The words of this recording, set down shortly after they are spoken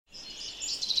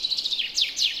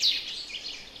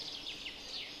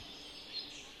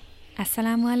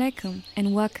Assalamu alaikum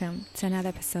and welcome to another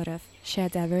episode of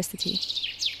Shared Diversity.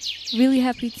 Really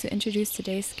happy to introduce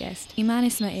today's guest. Iman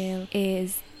Ismail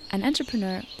is an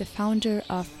entrepreneur, the founder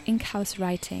of Inkhouse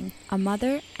Writing, a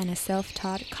mother and a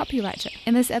self-taught copywriter.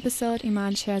 In this episode,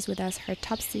 Iman shares with us her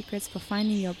top secrets for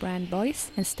finding your brand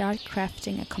voice and start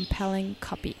crafting a compelling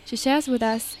copy. She shares with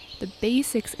us the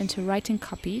basics into writing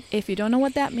copy. If you don't know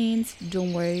what that means,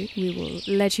 don't worry, we will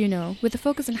let you know. With a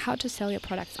focus on how to sell your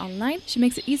products online, she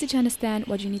makes it easy to understand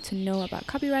what you need to know about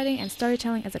copywriting and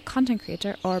storytelling as a content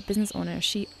creator or business owner.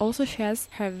 She also shares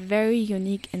her very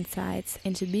unique insights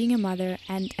into being a mother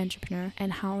and entrepreneur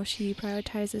and how she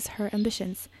prioritizes her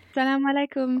ambitions. Assalamu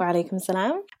alaikum. Wa alaikum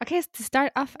salam. Okay, so to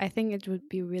start off, I think it would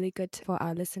be really good for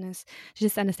our listeners to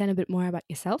just understand a bit more about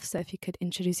yourself. So if you could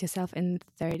introduce yourself in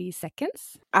 30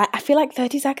 seconds. I feel like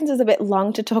 30 seconds is a bit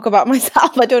long to talk about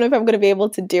myself. I don't know if I'm going to be able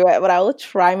to do it, but I will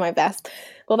try my best.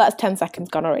 Well, that's 10 seconds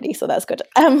gone already, so that's good.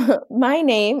 My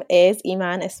name is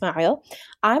Iman Ismail.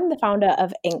 I'm the founder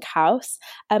of Inkhouse,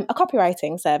 a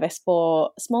copywriting service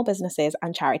for small businesses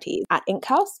and charities at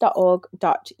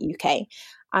inkhouse.org.uk.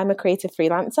 I'm a creative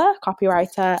freelancer,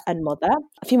 copywriter, and mother.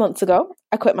 A few months ago,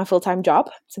 I quit my full-time job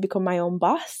to become my own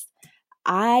boss.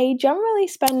 I generally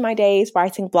spend my days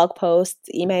writing blog posts,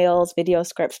 emails, video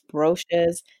scripts,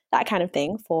 brochures, that kind of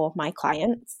thing for my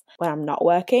clients. When I'm not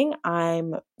working,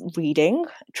 I'm reading,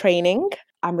 training,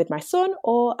 I'm with my son,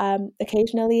 or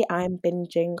occasionally I'm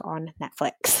binging on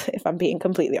Netflix, if I'm being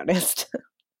completely honest.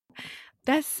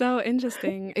 That's so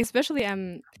interesting. Especially,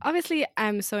 obviously,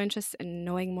 I'm so interested in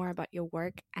knowing more about your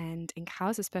work and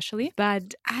Inkhouse especially.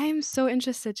 But I'm so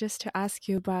interested just to ask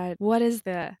you about what is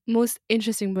the most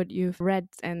interesting book you've read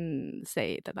in,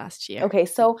 say, the last year? Okay,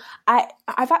 so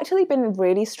I've actually been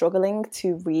really struggling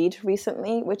to read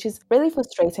recently, which is really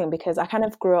frustrating because I kind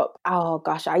of grew up,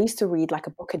 I used to read like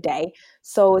a book a day.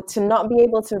 So to not be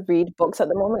able to read books at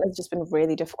the moment has just been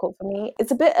really difficult for me.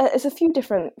 It's a few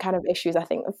different kind of issues, I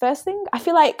think. The first thing, I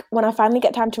feel like when I finally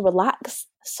get time to relax,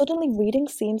 suddenly reading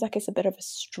seems like it's a bit of a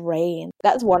strain.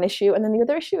 That's one issue. And then the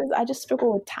other issue is I just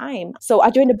struggle with time. So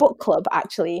I joined a book club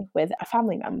actually with a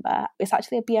family member. It's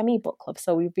actually a BME book club.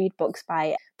 So we read books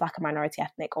by Black and minority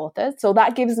ethnic authors. So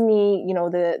that gives me,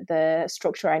 the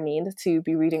structure I need to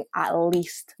be reading at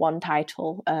least one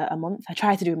title a month. I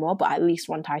try to do more, but at least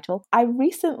one title. I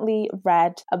recently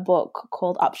read a book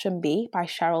called Option B by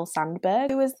Sheryl Sandberg,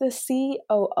 who is the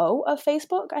COO of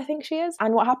Facebook, I think she is.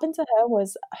 And what happened to her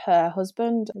was her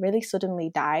husband really suddenly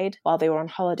died while they were on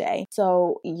holiday.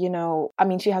 So,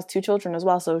 she has 2 children as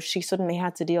well. So she suddenly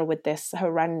had to deal with this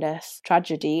horrendous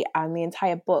tragedy. And the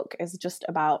entire book is just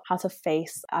about how to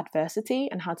face adversity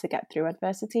and how to get through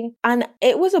adversity. And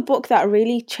it was a book that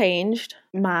really changed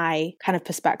my kind of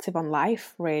perspective on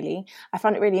life, really. I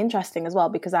found it really interesting as well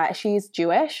because she's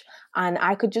Jewish and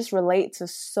I could just relate to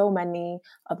so many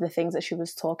of the things that she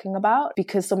was talking about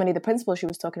because so many of the principles she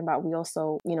was talking about we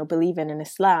also, believe in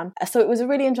Islam. So it was a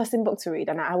really interesting book to read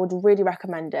and I would really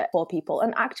recommend it for people.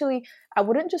 And actually, I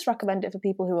wouldn't just recommend it for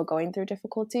people who are going through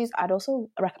difficulties. I'd also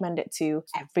recommend it to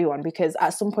everyone because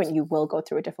at some point you will go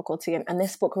through a difficulty and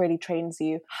this book really trains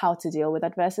you how to deal with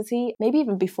adversity, maybe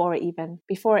even before it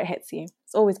hits you.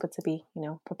 It's always good to be,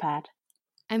 prepared.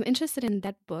 I'm interested in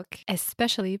that book,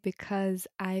 especially because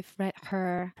I've read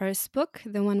her first book,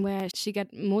 the one where she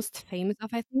got most famous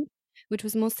of, I think, which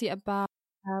was mostly about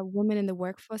women in the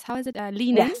workforce. How is it?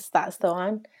 Lean In? Yes, that's the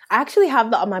one. I actually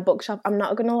have that on my bookshelf. I'm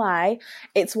not going to lie.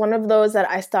 It's one of those that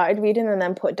I started reading and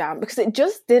then put down because it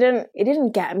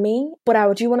didn't get me. But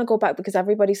I do want to go back because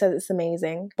everybody says it's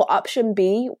amazing. But Option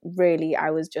B, really, I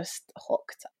was just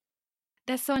hooked.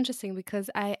 That's so interesting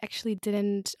because I actually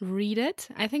didn't read it.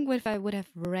 I think if I would have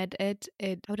read it,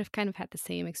 I would have kind of had the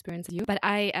same experience as you. But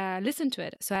I listened to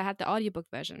it. So I had the audiobook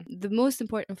version. The most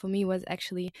important for me was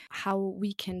actually how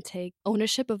we can take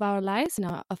ownership of our lives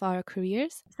and of our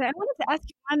careers. So I wanted to ask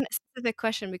you one specific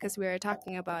question because we were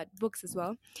talking about books as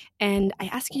well. And I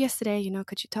asked you yesterday,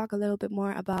 could you talk a little bit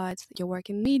more about your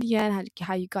work in media and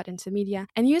how you got into media?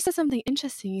 And you said something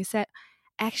interesting. You said,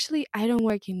 actually, I don't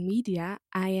work in media.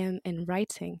 I am in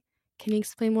writing. Can you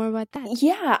explain more about that?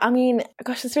 Yeah,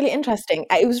 it's really interesting.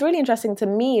 It was really interesting to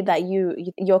me that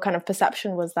your kind of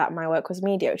perception was that my work was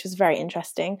media, which is very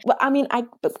interesting. But I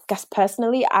guess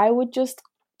personally, I would just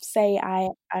say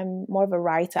I'm more of a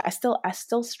writer. I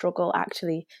still struggle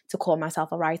actually to call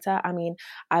myself a writer.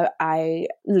 I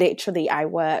literally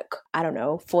work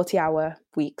 40-hour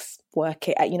weeks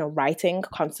working writing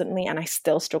constantly, and I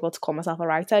still struggle to call myself a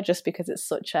writer just because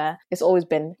it's always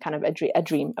been kind of a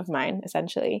dream of mine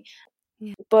essentially.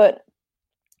 Yeah. But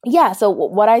yeah, so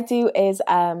what I do is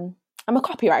I'm a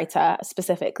copywriter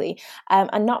specifically,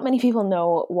 and not many people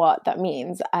know what that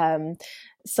means.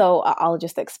 So I'll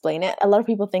just explain it. A lot of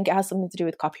people think it has something to do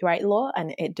with copyright law,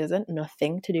 and it doesn't.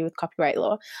 Nothing to do with copyright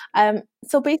law.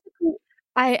 So basically,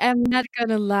 I am not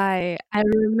gonna lie. I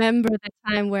remember the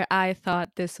time where I thought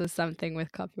this was something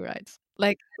with copyrights.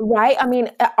 Like, right? I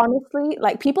mean, honestly,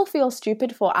 like people feel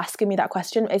stupid for asking me that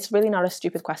question. It's really not a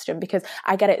stupid question because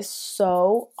I get it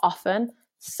so often,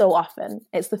 so often.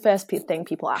 It's the first thing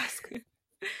people ask.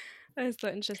 that is so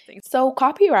interesting. So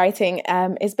copywriting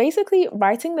is basically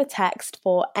writing the text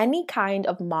for any kind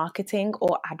of marketing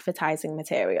or advertising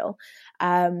material.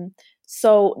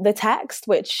 So the text,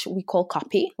 which we call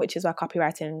copy, which is where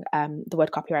copywriting, the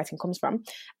word copywriting comes from,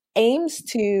 aims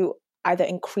to either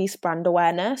increase brand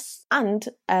awareness and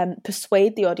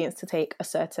persuade the audience to take a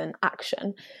certain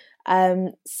action.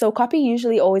 So copy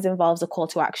usually always involves a call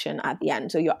to action at the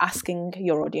end. So you're asking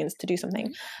your audience to do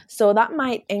something. So that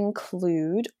might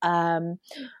include, some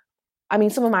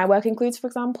of my work includes, for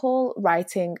example,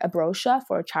 writing a brochure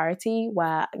for a charity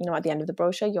where, at the end of the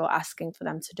brochure, you're asking for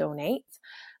them to donate.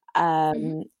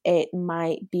 It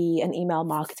might be an email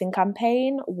marketing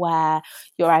campaign where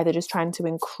you're either just trying to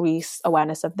increase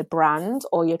awareness of the brand,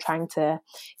 or you're trying to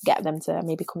get them to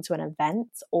maybe come to an event,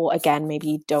 or again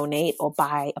maybe donate or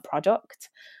buy a product.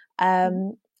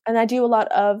 And I do a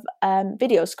lot of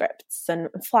video scripts and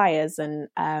flyers and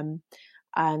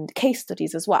case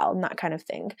studies as well, and that kind of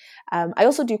thing. I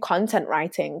also do content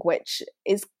writing, which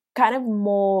is kind of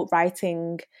more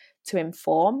writing to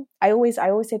inform. I always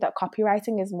say that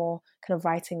copywriting is more kind of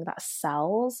writing that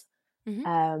sells,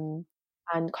 and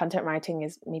content writing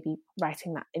is maybe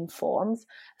writing that informs.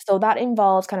 So that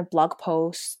involves kind of blog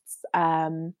posts,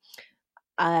 blog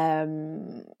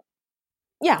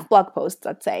posts,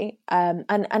 I'd say, and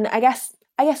I guess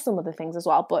some other things as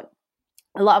well, but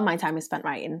a lot of my time is spent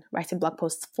writing blog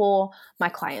posts for my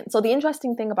clients. So the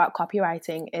interesting thing about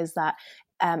copywriting is that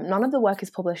none of the work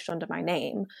is published under my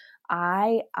name.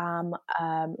 I am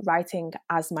writing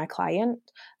as my client,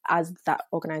 as that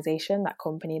organization, that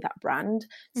company, that brand.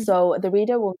 So the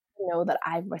reader will know that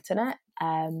I've written it.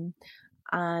 And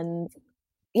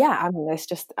yeah,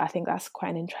 I think that's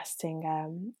quite an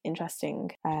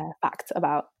interesting fact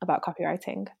about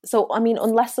copywriting. So,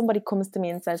 unless somebody comes to me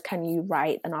and says, can you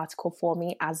write an article for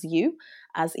me as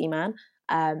Iman?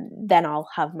 Then I'll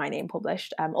have my name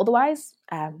published. Otherwise,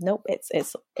 nope,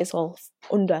 it's all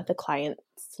under the client's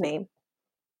name.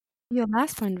 Your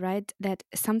last point, right? That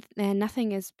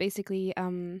nothing is basically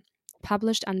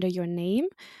published under your name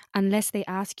unless they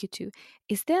ask you to.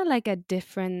 Is there like a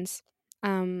difference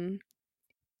in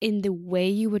the way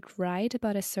you would write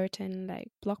about a certain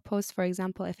like blog post, for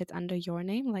example, if it's under your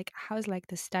name? Like, how is like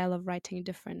the style of writing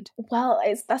different? Well,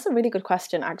 that's a really good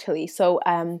question, actually. So,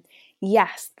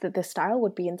 yes, the style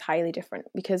would be entirely different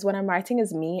because when I'm writing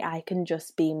as me, I can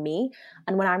just be me.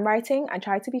 And when I'm writing, I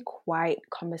try to be quite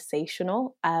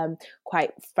conversational, quite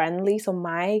friendly. So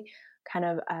my kind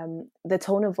of the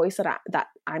tone of voice that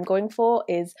I'm going for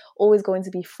is always going to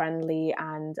be friendly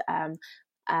and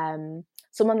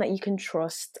someone that you can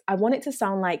trust. I want it to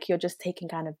sound like you're just taking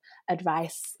kind of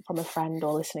advice from a friend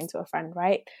or listening to a friend,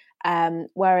 right?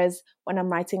 Whereas when I'm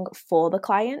writing for the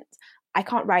client, I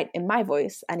can't write in my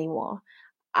voice anymore.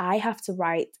 I have to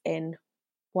write in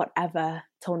whatever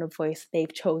tone of voice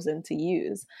they've chosen to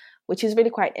use, which is really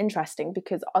quite interesting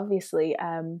because obviously,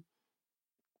 a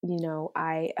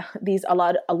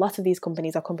lot of these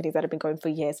companies are companies that have been going for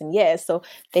years and years, so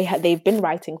they've been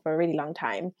writing for a really long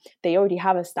time. They already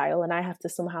have a style, and I have to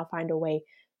somehow find a way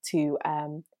to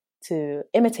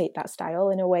imitate that style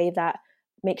in a way that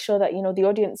makes sure that the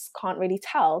audience can't really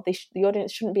tell. The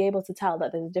audience shouldn't be able to tell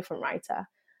that there's a different writer.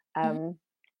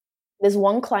 There's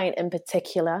one client in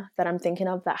particular that I'm thinking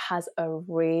of that has a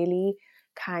really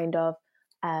kind of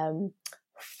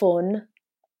fun,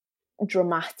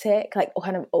 dramatic, like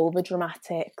kind of over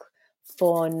dramatic,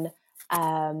 fun,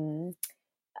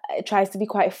 it tries to be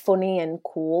quite funny and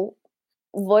cool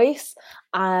voice,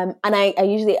 and I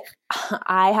usually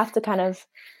I have to kind of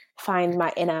find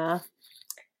my inner,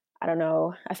 I don't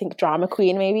know, I think drama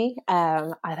queen maybe.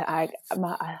 I'm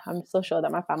so sure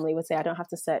that my family would say I don't have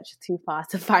to search too far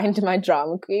to find my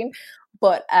drama queen,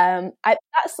 but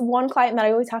that's one client that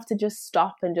I always have to just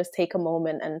stop and just take a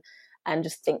moment and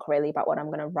just think really about what I'm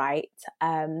going to write.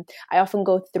 I often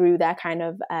go through their kind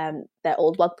of their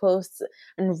old blog posts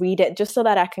and read it just so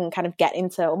that I can kind of get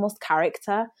into almost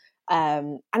character.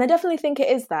 And I definitely think it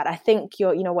is that. I think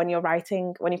when you're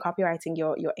copywriting,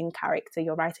 you're in character,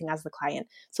 you're writing as the client.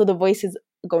 So the voice is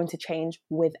going to change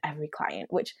with every client,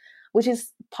 which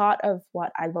is part of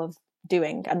what I love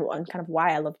doing and kind of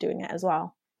why I love doing it as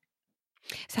well.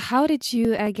 So how did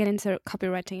you get into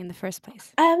copywriting in the first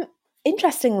place?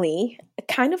 Interestingly,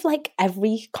 kind of like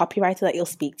every copywriter that you'll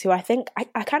speak to, I think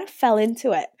I kind of fell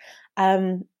into it.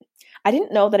 I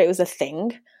didn't know that it was a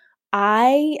thing.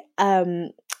 I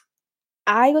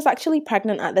was actually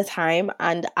pregnant at the time,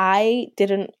 and I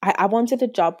wanted a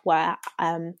job where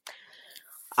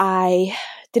I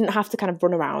didn't have to kind of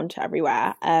run around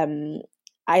everywhere.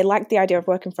 I liked the idea of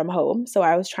working from home, so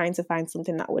I was trying to find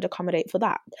something that would accommodate for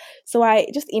that. So I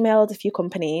just emailed a few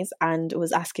companies and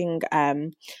was asking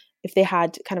if they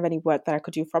had kind of any work that I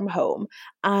could do from home.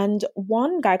 And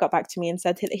one guy got back to me and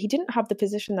said he didn't have the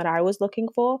position that I was looking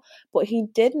for, but he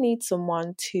did need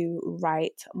someone to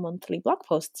write monthly blog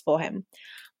posts for him.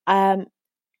 And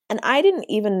I didn't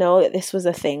even know that this was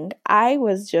a thing. I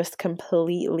was just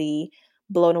completely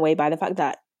blown away by the fact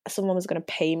that someone was going to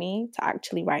pay me to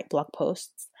actually write blog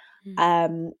posts.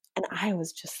 And I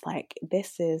was just like,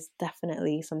 this is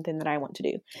definitely something that I want to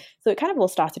do. So it kind of all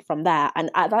started from there.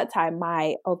 And at that time,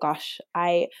 I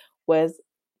was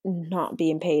not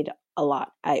being paid a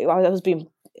lot. I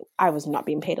was not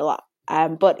being paid a lot.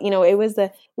 But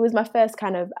it was my first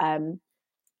kind of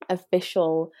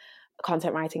official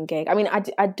content writing gig. I mean,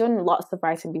 I'd done lots of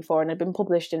writing before, and I'd been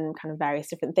published in kind of various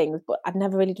different things, but I'd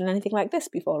never really done anything like this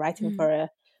before, writing for a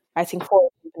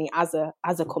company as a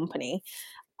company.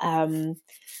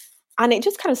 And it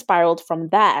just kind of spiraled from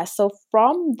there. So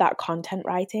from that content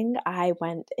writing, I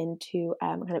went into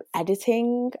kind of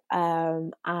editing,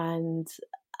 and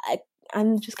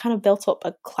just kind of built up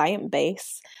a client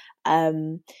base.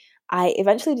 I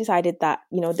eventually decided that,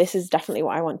 this is definitely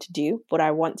what I want to do, but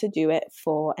I want to do it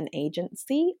for an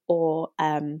agency or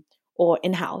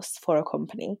in-house for a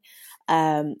company.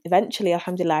 Eventually,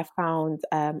 alhamdulillah, I found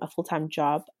a full-time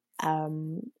job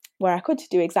where I could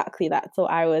do exactly that. So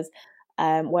I was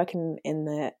working in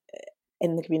the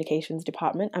communications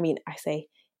department. I mean, I say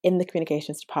in the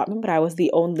communications department, but I was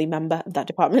the only member of that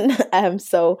department.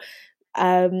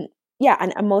 Yeah,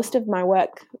 and most of my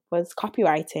work was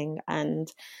copywriting, and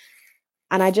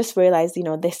I just realized,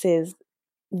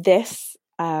 this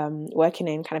working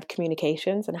in kind of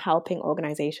communications and helping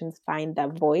organizations find their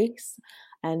voice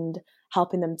and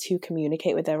helping them to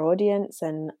communicate with their audience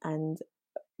and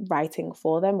writing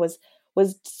for them was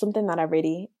something that I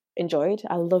really enjoyed.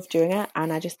 I loved doing it,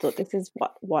 and I just thought, this is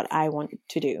what I want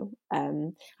to do.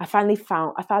 I finally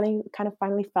felt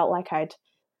like I'd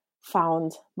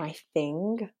found my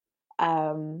thing.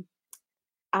 And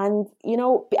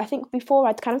I think before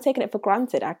I'd kind of taken it for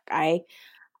granted. I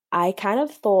kind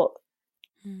of thought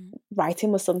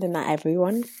writing was something that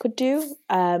everyone could do,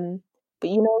 but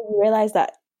you realize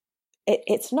that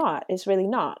it's not. It's really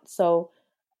not. So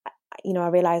I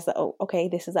realized that, oh, okay,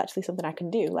 this is actually something I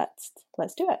can do. Let's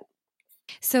do it.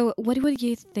 So what would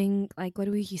you think, like, what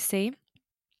would you say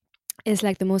is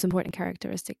like the most important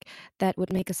characteristic that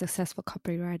would make a successful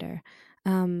copywriter?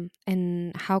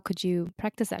 And how could you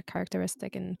practice that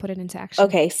characteristic and put it into action?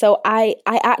 Okay, so I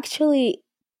actually,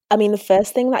 I mean, the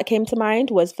first thing that came to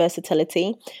mind was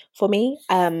versatility for me.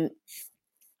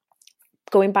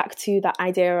 Going back to that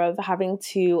idea of having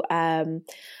to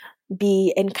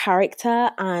be in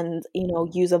character and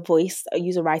use a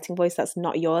writing voice that's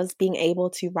not yours, being able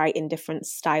to write in different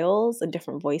styles and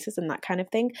different voices and that kind of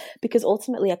thing, because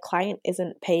ultimately a client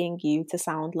isn't paying you to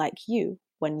sound like you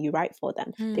when you write for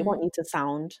them. They want you to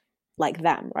sound like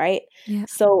them, right? Yeah.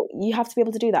 So you have to be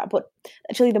able to do that. But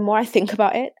actually, the more I think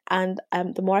about it, and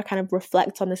the more I kind of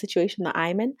reflect on the situation that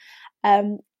I'm in,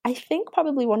 I think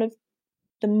probably one of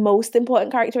the most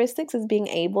important characteristics is being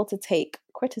able to take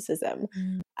criticism.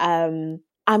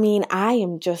 I mean, I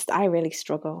really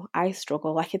struggle. I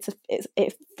struggle. Like it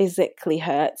physically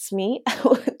hurts me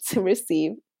to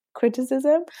receive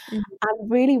criticism. I'm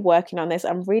really working on this.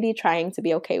 I'm really trying to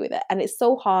be okay with it. And it's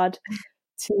so hard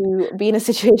to be in a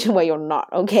situation where you're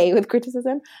not okay with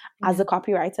criticism as a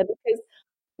copywriter, because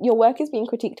your work is being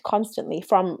critiqued constantly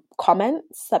from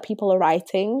comments that people are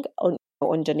writing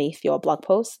underneath your blog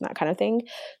posts and that kind of thing,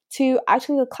 to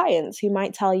actually the clients who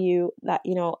might tell you that,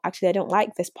 actually, I don't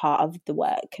like this part of the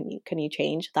work. Can you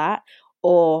change that?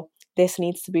 Or this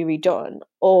needs to be redone.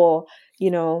 Or,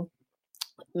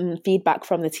 feedback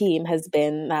from the team has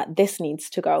been that this needs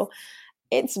to go.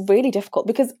 It's really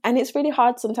difficult and it's really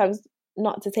hard sometimes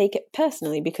not to take it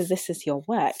personally, because this is your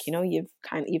work.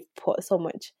 You've put so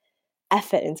much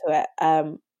effort into it.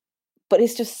 But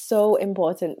it's just so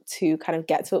important to kind of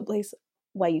get to a place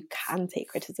where you can take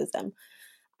criticism,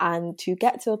 and to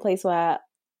get to a place where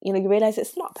you realize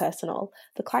it's not personal.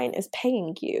 The client is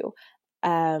paying you,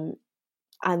 and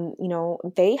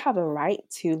they have a right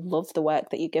to love the work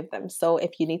that you give them. So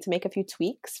if you need to make a few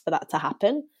tweaks for that to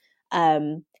happen,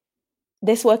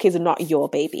 this work is not your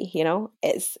baby, you know,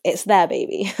 it's their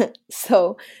baby.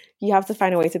 So you have to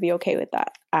find a way to be okay with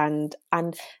that, and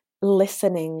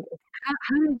listening.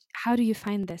 How do you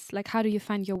find this? Like, how do you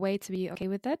find your way to be okay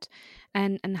with it,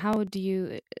 and how do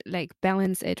you like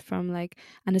balance it from like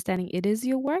understanding it is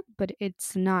your work, but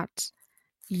it's not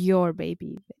your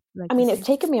baby? Like I you mean, it's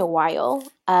say. taken me a while.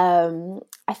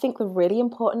 I think the really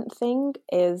important thing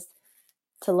is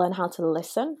to learn how to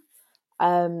listen.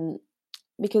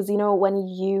 Because, you know, when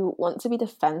you want to be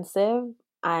defensive,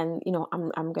 and, you know,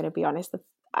 I'm going to be honest,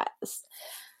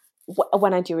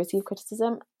 when I do receive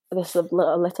criticism, there's a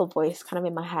little voice kind of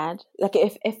in my head. Like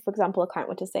if for example, a client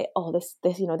were to say, oh, this,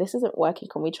 you know, this isn't working,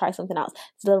 can we try something else?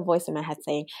 There's a little voice in my head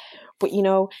saying, but, you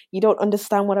know, you don't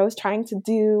understand what I was trying to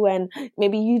do, and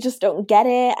maybe you just don't get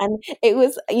it. And it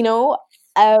was,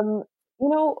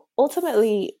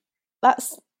 ultimately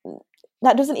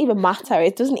that doesn't even matter.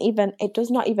 It does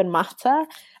not even matter.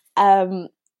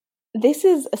 This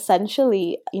is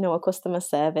essentially, you know, a customer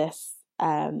service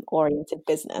oriented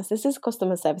business. This is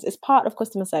customer service. It's part of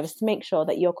customer service to make sure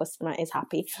that your customer is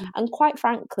happy. And quite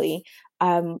frankly,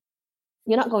 you're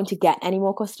not going to get any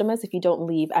more customers if you don't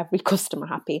leave every customer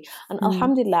happy. And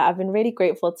alhamdulillah, I've been really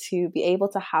grateful to be able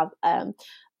to have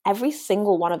every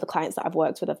single one of the clients that I've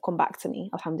worked with have come back to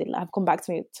me. Alhamdulillah, have come back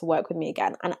to me to work with me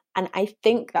again. And I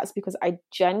think that's because I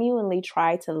genuinely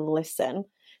try to listen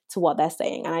to what they're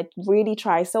saying. And I really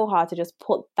try so hard to just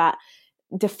put that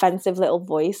defensive little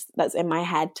voice that's in my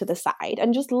head to the side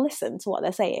and just listen to what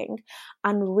they're saying,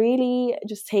 and really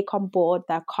just take on board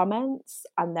their comments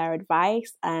and their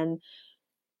advice, and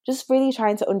just really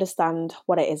trying to understand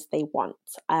what it is they want.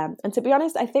 And to be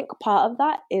honest, I think part of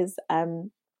that is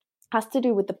has to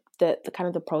do with the kind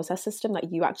of the process system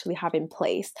that you actually have in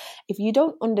place. If you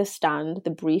don't understand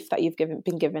the brief that you've been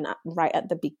given right at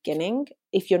the beginning,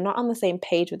 if you're not on the same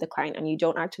page with the client and you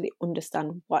don't actually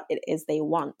understand what it is they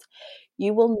want,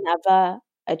 you will never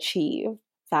achieve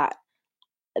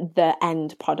the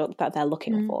end product that they're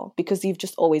looking for, because you've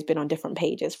just always been on different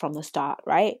pages from the start,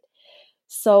 right?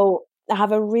 So I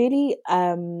have a really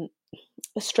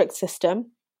strict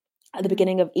system at the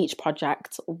beginning of each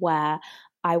project where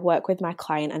I work with my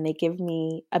client and they give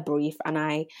me a brief,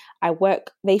 and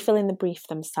they fill in the brief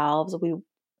themselves.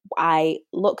 I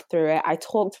look through it, I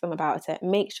talk to them about it,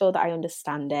 make sure that I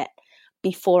understand it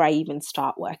before I even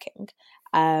start working.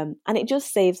 And it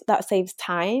just saves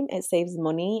time, it saves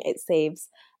money, it saves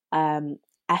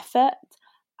effort,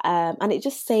 and it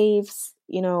just saves,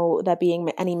 you know, there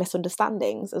being any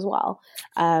misunderstandings as well.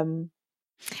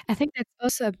 I think that's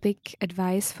also a big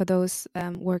advice for those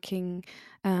working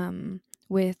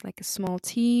with like a small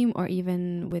team or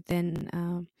even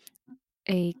within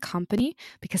a company,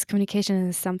 because communication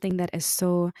is something that is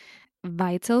so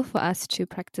vital for us to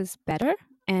practice better.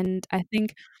 And I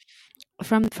think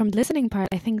from the listening part,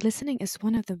 I think listening is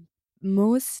one of the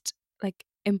most like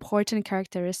important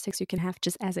characteristics you can have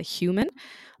just as a human.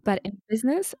 But in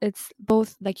business, it's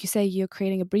both, like you say, you're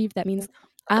creating a brief. That means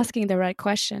asking the right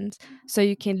questions so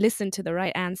you can listen to the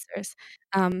right answers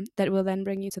that will then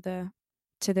bring you to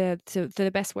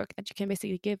the best work that you can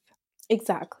basically give.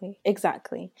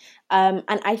 Exactly. And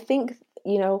I think,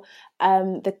 you know,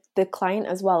 the client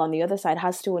as well on the other side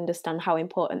has to understand how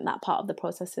important that part of the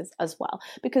process is as well,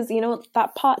 because, you know,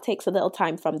 that part takes a little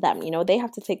time from them. You know, they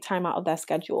have to take time out of their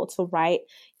schedule to write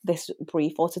this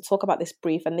brief or to talk about this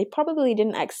brief, and they probably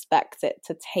didn't expect it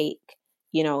to take,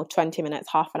 you know, 20 minutes,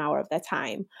 half an hour of their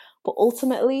time. But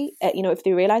ultimately, you know, if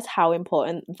they realize how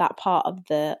important that part of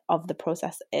the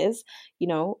process is, you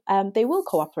know, they will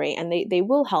cooperate, and they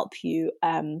will help you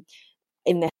in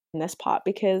this part,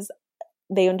 because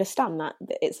they understand that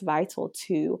it's vital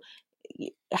to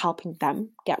helping them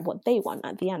get what they want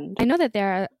at the end. I know that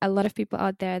there are a lot of people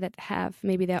out there that have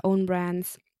maybe their own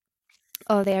brands,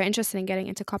 or they are interested in getting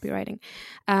into copywriting.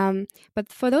 But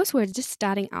for those who are just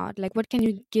starting out, like what can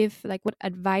you give, like what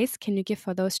advice can you give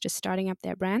for those just starting up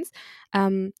their brands,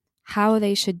 how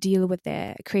they should deal with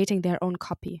creating their own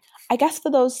copy? I guess for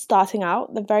those starting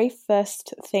out, the very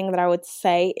first thing that I would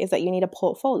say is that you need a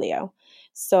portfolio.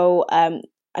 So,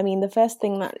 I mean, the first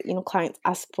thing that, you know, clients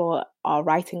ask for are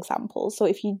writing samples. So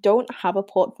if you don't have a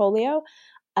portfolio,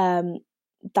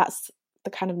 that's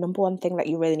the kind of number one thing that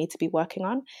you really need to be working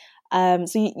on.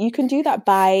 So you can do that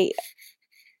by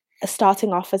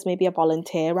starting off as maybe a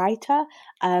volunteer writer.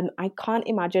 I can't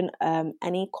imagine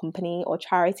any company or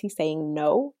charity saying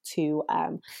no to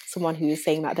someone who is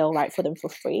saying that they'll write for them for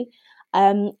free.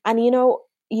 And, you know,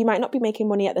 you might not be making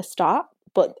money at the start,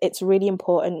 but it's really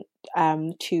important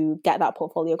to get that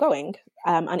portfolio going.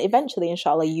 And eventually,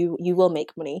 inshallah, you will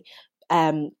make money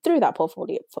through that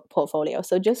portfolio.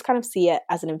 So just kind of see it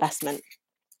as an investment.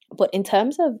 But in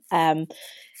terms of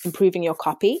improving your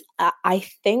copy, I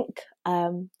think, I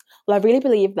really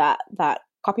believe that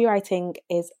copywriting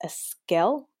is a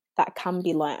skill that can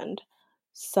be learned.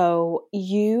 So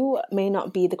you may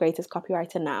not be the greatest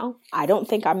copywriter now. I don't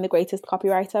think I'm the greatest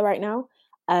copywriter right now.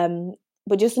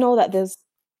 But just know that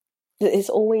it's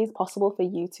always possible for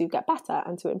you to get better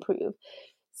and to improve.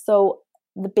 So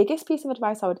the biggest piece of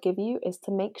advice I would give you is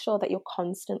to make sure that you're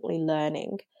constantly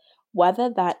learning, whether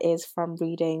that is from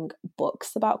reading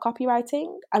books about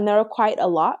copywriting, and there are quite a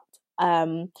lot.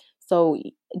 So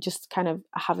just kind of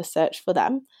have a search for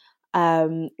them.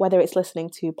 Whether it's listening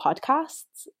to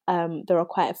podcasts, there are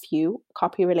quite a few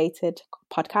copy-related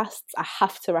podcasts. I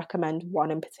have to recommend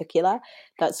one in particular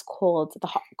that's called the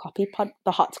Hot Copy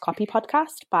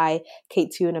Podcast by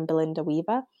Kate Toon and Belinda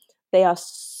Weaver. They are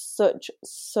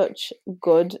such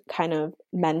good kind of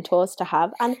mentors to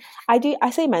have. And I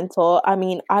say mentor, I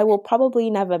mean, I will probably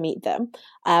never meet them.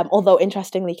 Although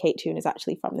interestingly, Kate Toon is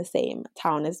actually from the same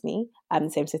town as me, the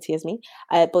same city as me.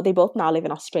 But they both now live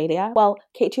in Australia. Well,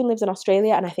 Kate Toon lives in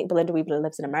Australia and I think Belinda Weaver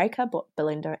lives in America, but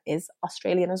Belinda is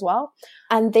Australian as well.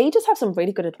 And they just have some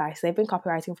really good advice. They've been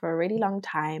copywriting for a really long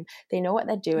time. They know what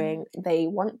they're doing. They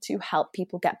want to help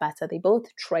people get better. They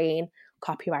both train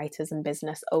copywriters and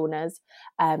business owners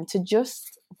to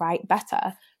just write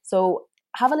better. So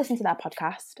have a listen to that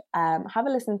podcast, have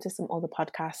a listen to some other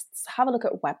podcasts, have a look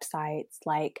at websites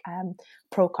like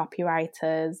Pro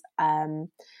Copywriters, and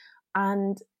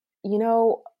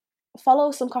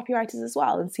follow some copywriters as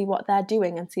well and see what they're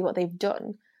doing and see what they've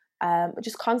done.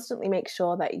 Just constantly make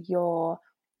sure that you're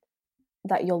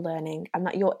learning and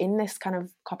that you're in this kind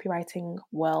of copywriting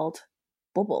world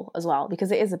bubble as well,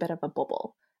 because it is a bit of a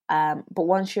bubble. But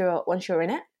once you're in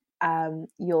it,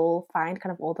 you'll find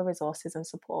kind of all the resources and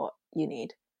support you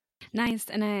need. Nice.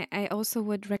 And I also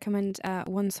would recommend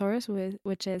one source,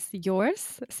 which is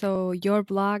yours. So your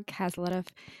blog has a lot of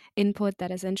input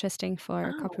that is interesting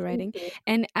for copywriting.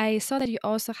 And I saw that you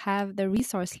also have the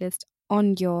resource list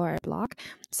on your blog.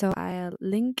 So I'll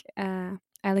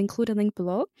include a link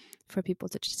below for people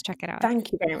to just check it out.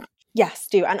 Thank you very much. Yes,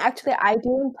 do. And actually,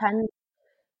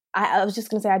 I was just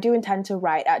going to say, I do intend to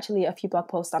write actually a few blog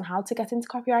posts on how to get into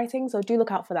copywriting. So do look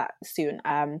out for that soon.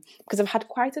 Because I've had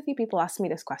quite a few people ask me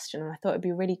this question and I thought it'd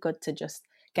be really good to just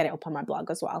get it up on my blog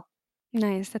as well.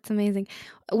 Nice. That's amazing.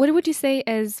 What would you say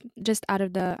is just out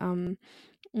of the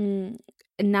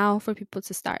now for people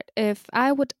to start? If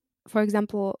I would, for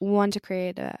example, want to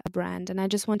create a brand and I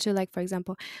just want to, like, for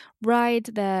example,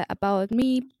 write the about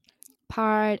me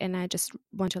part and I just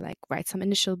want to write some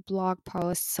initial blog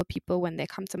posts so people, when they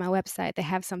come to my website, they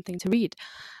have something to read.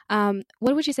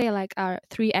 What would you say are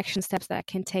 3 action steps that I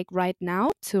can take right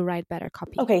now to write better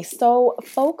copy? Okay, so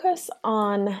focus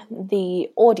on the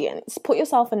audience. Put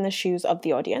yourself in the shoes of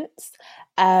the audience.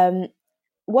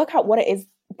 Work out what it is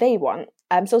they want.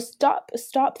 So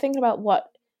stop thinking about what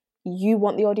you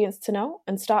want the audience to know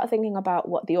and start thinking about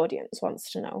what the audience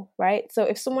wants to know, right? So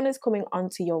if someone is coming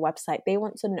onto your website, they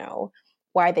want to know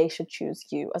why they should choose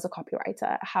you as a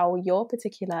copywriter, how your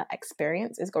particular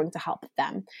experience is going to help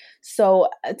them. So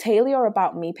tailor your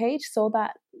About Me page so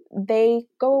that they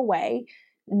go away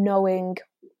knowing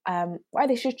why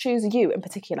they should choose you in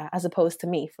particular, as opposed to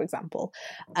me, for example.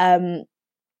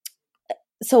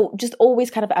 So just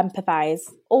always kind of empathize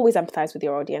with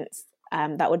your audience.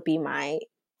 That would be my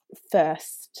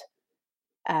first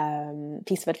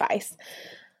piece of advice.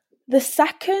 The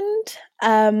second,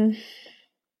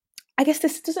 I guess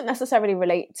this doesn't necessarily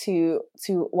relate to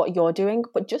what you're doing,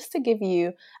 but just to give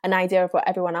you an idea of what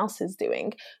everyone else is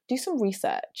doing, do some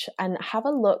research and have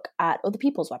a look at other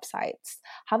people's websites.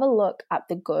 Have a look at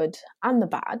the good and the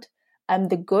bad.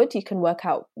 The good, you can work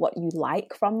out what you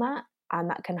like from that, and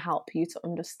that can help you to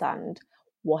understand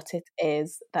what it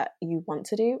is that you want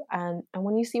to do. And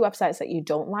when you see websites that you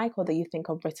don't like or that you think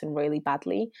are written really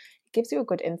badly, it gives you a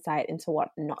good insight into what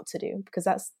not to do, because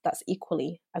that's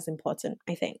equally as important,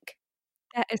 I think.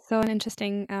 That is so an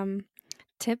interesting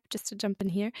tip, just to jump in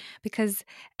here, because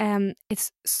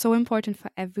it's so important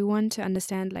for everyone to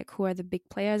understand who are the big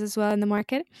players as well in the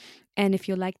market, and if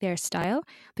you like their style,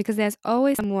 because there's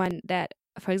always someone that,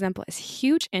 for example, is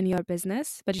huge in your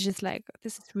business, but it's just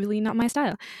this is really not my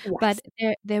style. Yes. But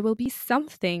there will be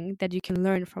something that you can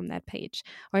learn from that page,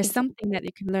 or something that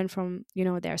you can learn from,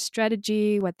 their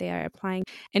strategy, what they are applying,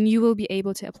 and you will be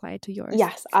able to apply it to yours.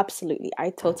 Yes, absolutely.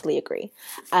 I totally agree.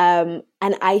 And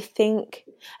I think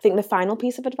the final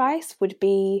piece of advice would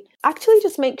be actually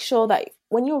just make sure that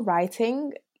when you're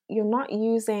writing, you're not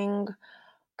using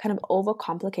kind of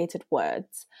overcomplicated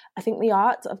words. I think the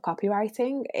art of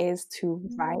copywriting is to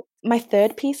write. My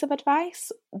third piece of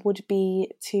advice would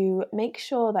be to make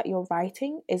sure that your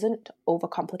writing isn't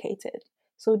overcomplicated.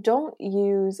 So don't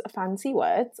use fancy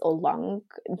words or long,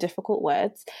 difficult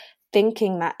words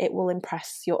thinking that it will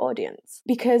impress your audience.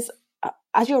 Because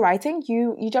as you're writing,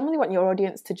 you generally want your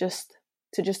audience to just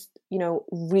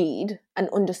read and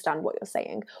understand what you're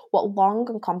saying. What long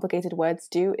and complicated words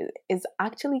do is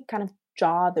actually kind of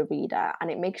jar the reader,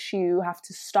 and it makes you have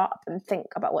to stop and think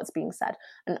about what's being said.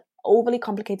 And overly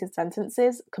complicated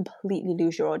sentences completely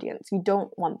lose your audience. You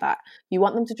don't want that. You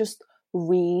want them to just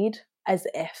read as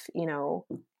if,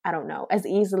 I don't know, as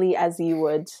easily as you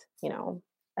would,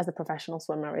 as a professional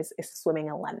swimmer is swimming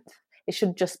a length. It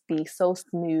should just be so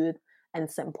smooth and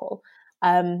simple.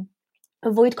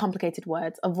 Avoid complicated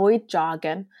words, avoid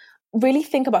jargon. Really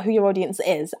think about who your audience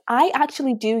is. I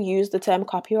actually do use the term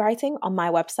copywriting on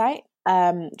my website,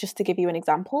 just to give you an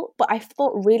example, but I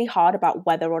thought really hard about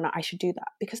whether or not I should do that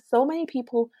because so many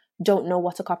people don't know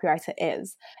what a copywriter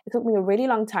is. It took me a really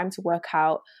long time to work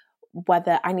out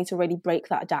whether I need to really break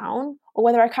that down or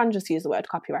whether I can just use the word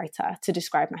copywriter to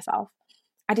describe myself.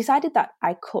 I decided that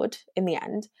I could in the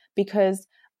end because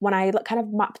when I kind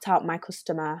of mapped out my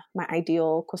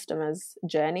ideal customer's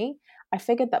journey, I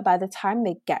figured that by the time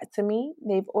they get to me,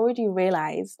 they've already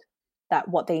realized that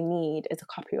what they need is a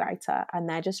copywriter and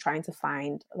they're just trying to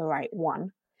find the right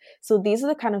one. So these are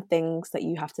the kind of things that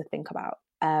you have to think about.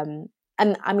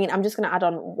 And I mean, I'm just going to add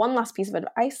on one last piece of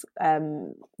advice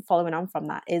following on from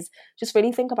that is just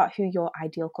really think about who your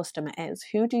ideal customer is.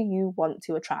 Who do you want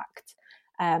to attract?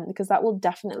 Because that will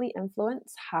definitely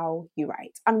influence how you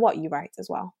write and what you write as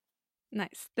well.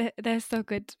 Nice. They're so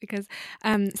good because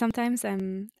sometimes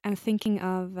I'm thinking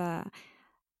of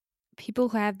people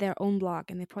who have their own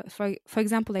blog and for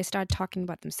example, they start talking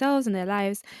about themselves and their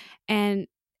lives, and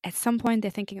at some point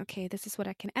they're thinking, okay, this is what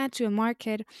I can add to a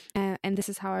market and this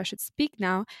is how I should speak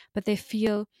now, but they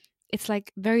feel it's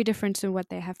like very different to what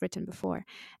they have written before.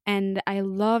 And I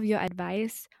love your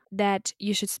advice that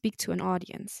you should speak to an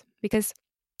audience because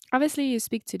obviously you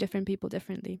speak to different people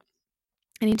differently.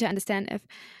 You need to understand if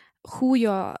who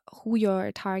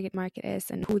your target market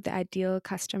is and who the ideal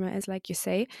customer is, like you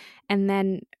say, and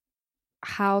then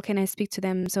how can I speak to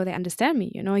them so they understand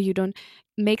me? You don't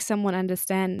make someone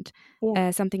understand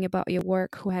something about your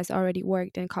work who has already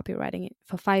worked in copywriting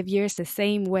for 5 years the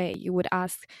same way you would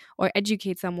ask or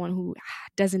educate someone who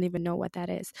doesn't even know what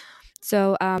that is.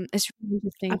 So it's really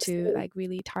interesting to like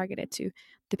really target it to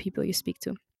the people you speak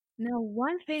to. Now,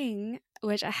 one thing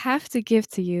which I have to give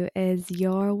to you is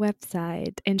your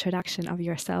website introduction of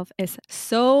yourself is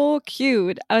so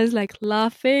cute. I was like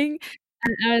laughing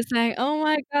and I was like, oh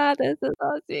my God, this is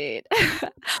so sweet.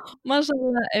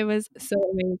 Mashallah, it was so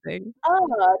amazing.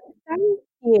 Oh, thank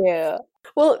you.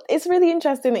 Well, it's really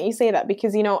interesting that you say that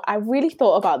because, I really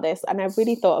thought about this and I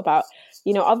really thought about,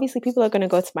 obviously people are going to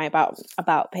go to my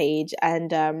about page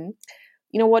and,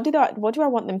 what do I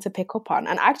want them to pick up on?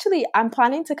 And actually, I'm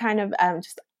planning to kind of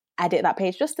just edit that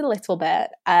page just a little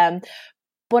bit.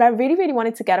 But I really, really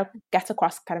wanted to get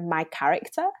across kind of my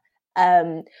character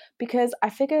because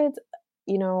I figured,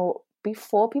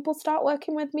 before people start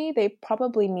working with me, they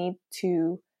probably need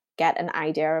to get an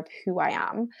idea of who I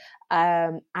am.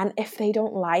 And if they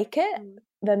don't like it,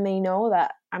 then they know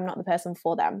that I'm not the person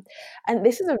for them. And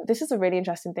this is a really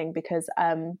interesting thing because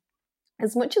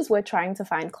as much as we're trying to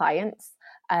find clients,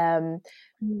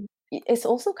 it's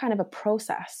also kind of a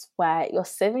process where you're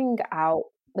sieving out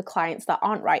the clients that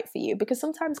aren't right for you because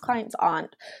sometimes clients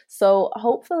aren't. So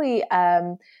hopefully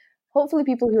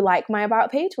people who like my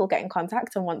about page will get in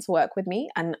contact and want to work with me,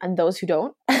 and those who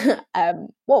don't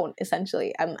won't,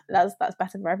 essentially. And that's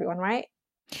better for everyone, right?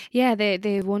 Yeah,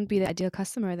 they won't be the ideal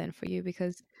customer then for you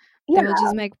because they will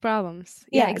just make problems.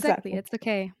 Yeah, exactly. It's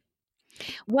okay.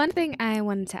 One thing I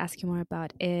wanted to ask you more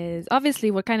about is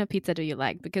obviously what kind of pizza do you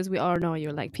like? Because we all know you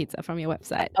like pizza from your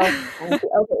website. Okay.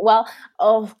 Well,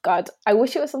 oh God, I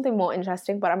wish it was something more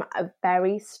interesting, but I'm a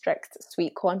very strict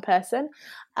sweet corn person.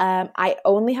 I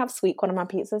only have sweet corn on my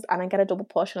pizzas and I get a double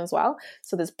portion as well.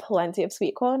 So there's plenty of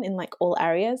sweet corn in like all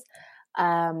areas.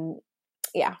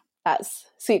 Yeah, that's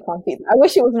sweet corn pizza. I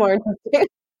wish it was more interesting.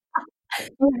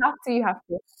 You have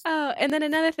to. Oh, and then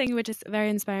another thing which is very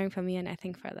inspiring for me and I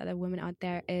think for a lot of women out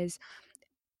there is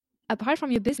apart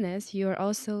from your business, you're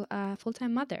also a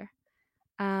full-time mother.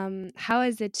 How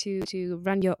is it to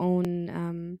run your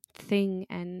own thing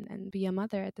and be a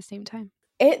mother at the same time?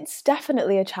 It's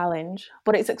definitely a challenge,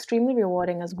 but it's extremely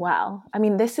rewarding as well. I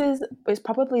mean, this is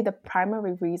probably the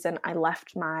primary reason I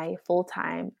left my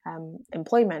full-time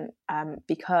employment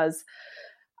because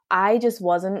I just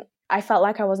wasn't I felt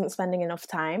like I wasn't spending enough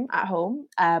time at home.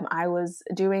 I was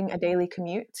doing a daily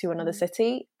commute to another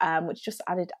city, which just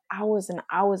added hours and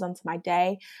hours onto my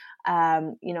day.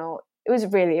 You know, it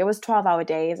was 12-hour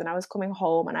days, and I was coming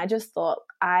home, and I just thought,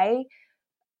 I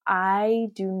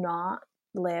do not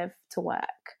live to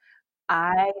work.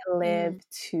 I live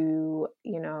to,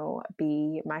 you know,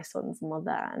 be my son's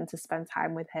mother and to spend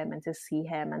time with him and to see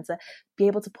him and to be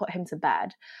able to put him to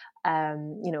bed,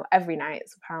 you know, every night,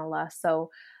 subhanAllah. So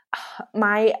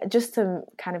just to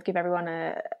kind of give everyone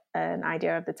an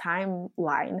idea of the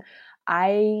timeline,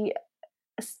 I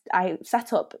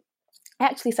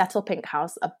actually set up Ink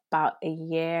House about a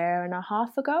year and a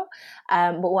half ago.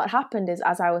 But what happened is,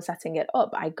 as I was setting it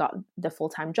up, I got the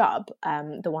full-time job,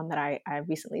 the one that I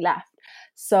recently left.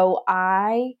 So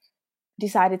I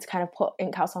decided to kind of put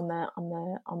Ink House on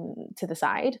to the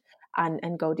side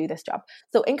and go do this job.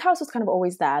 So Ink House was kind of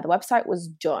always there. The website was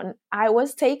done. I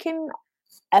was taking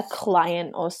a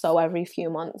client or so every few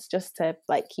months just to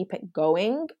like keep it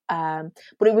going,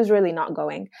 but it was really not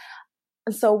going.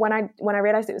 And so when I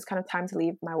realized it was kind of time to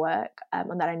leave my work,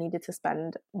 and that I needed to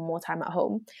spend more time at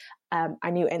home, I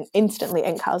knew instantly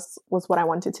Ink House was what I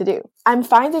wanted to do. I'm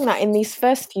finding that in these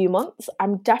first few months,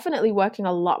 I'm definitely working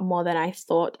a lot more than I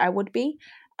thought I would be,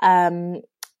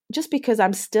 just because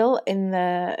I'm still in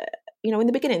the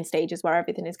beginning stages where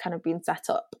everything is kind of being set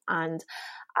up, and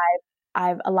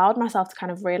I've allowed myself to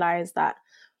kind of realize that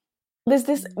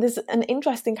there's an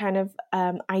interesting kind of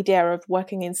idea of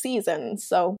working in seasons.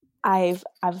 So I've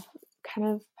kind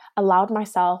of allowed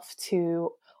myself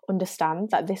to understand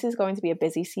that this is going to be a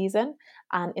busy season,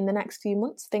 and in the next few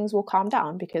months things will calm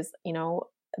down because, you know,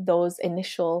 those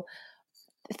initial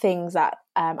things that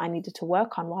I needed to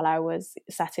work on while I was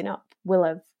setting up will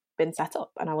have been set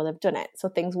up and I will have done it. So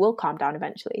things will calm down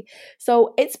eventually.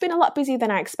 So it's been a lot busier than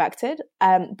I expected.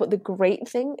 But the great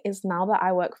thing is, now that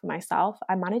I work for myself,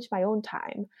 I manage my own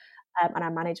time, and I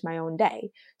manage my own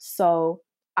day. So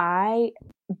I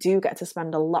do get to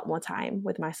spend a lot more time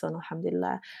with my son,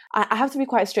 alhamdulillah. I have to be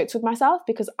quite strict with myself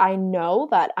because I know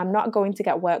that I'm not going to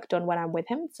get work done when I'm with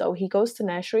him. So he goes to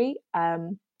nursery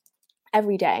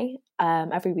every day,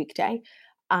 every weekday.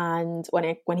 And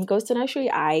when he goes to nursery,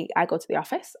 I go to the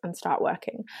office and start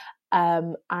working.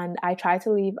 And I try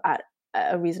to leave at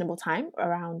a reasonable time,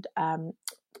 around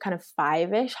kind of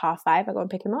 5-ish, 5:30, I go and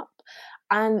pick him up.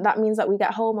 And that means that we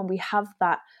get home and we have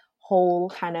that whole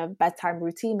kind of bedtime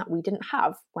routine that we didn't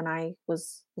have when I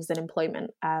was in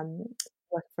employment,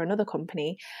 working for another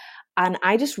company. And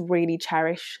I just really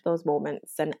cherish those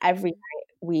moments. And every night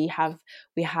we have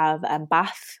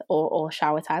bath or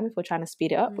shower time. If we're trying to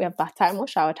speed it up, we have bath time or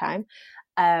shower time.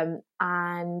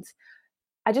 And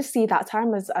I just see that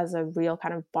time as a real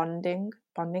kind of bonding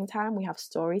time. We have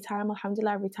story time,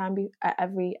 alhamdulillah,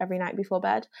 every night before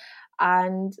bed.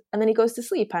 And then he goes to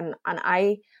sleep, and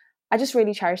I just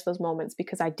really cherish those moments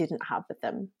because I didn't have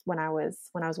them when I was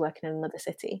working in another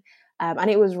city, and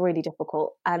it was really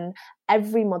difficult. And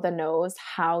every mother knows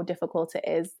how difficult it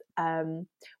is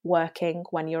working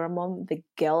when you're a mum. The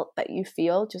guilt that you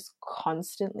feel just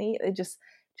constantly, it just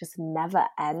never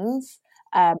ends.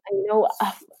 And you know,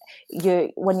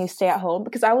 when you stay at home,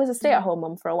 because I was a stay-at-home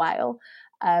mum for a while,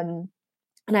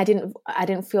 and I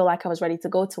didn't feel like I was ready to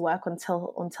go to work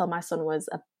until my son was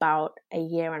about a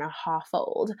year and a half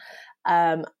old.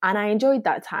 And I enjoyed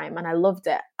that time and I loved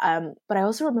it. But I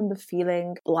also remember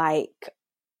feeling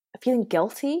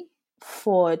guilty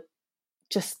for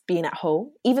just being at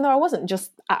home, even though I wasn't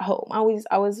just at home. I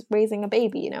was raising a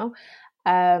baby, you know.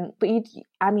 But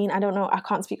I don't know, I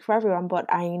can't speak for everyone, but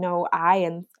I know I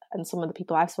and some of the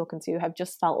people I've spoken to have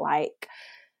just felt like,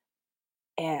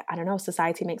 I don't know,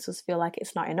 society makes us feel like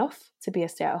it's not enough to be a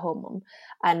stay-at-home mum.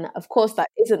 And of course that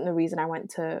isn't the reason I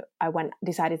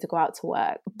decided to go out to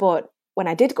work. But when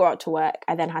I did go out to work,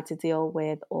 I then had to deal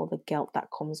with all the guilt that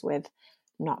comes with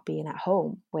not being at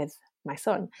home with my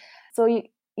son. So you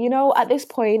know, at this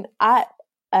point, at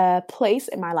a place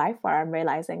in my life where I'm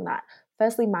realizing that,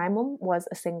 firstly, my mum was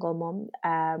a single mum,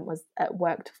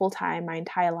 worked full-time my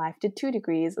entire life, did 2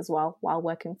 degrees as well while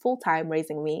working full-time,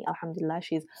 raising me. Alhamdulillah,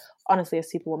 she's honestly a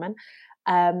superwoman.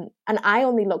 And I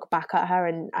only look back at her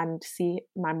and see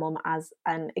my mum as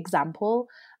an example,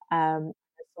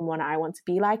 someone I want to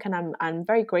be like. And I'm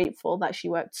very grateful that she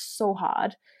worked so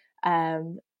hard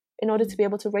in order to be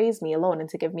able to raise me alone and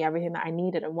to give me everything that I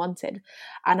needed and wanted.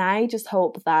 And I just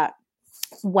hope that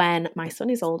when my son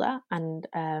is older and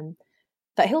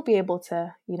that he'll be able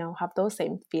to, you know, have those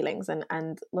same feelings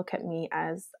and look at me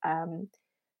as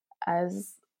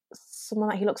someone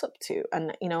that he looks up to,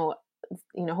 and you know,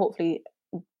 hopefully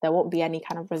there won't be any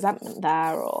kind of resentment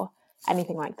there or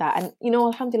anything like that. And, you know,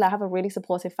 alhamdulillah, I have a really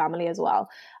supportive family as well.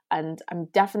 And I'm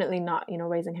definitely not, you know,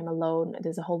 raising him alone.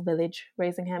 There's a whole village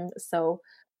raising him. So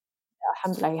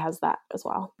alhamdulillah, he has that as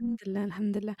well. Alhamdulillah,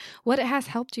 alhamdulillah. What has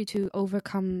helped you to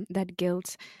overcome that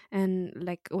guilt, and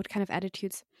like what kind of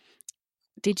attitudes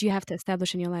did you have to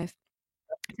establish in your life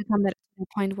to come to the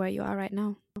point where you are right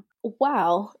now?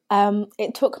 Well,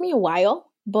 it took me a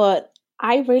while, but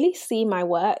I really see my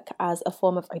work as a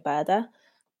form of ibadah,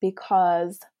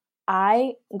 because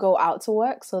I go out to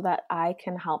work so that I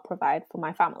can help provide for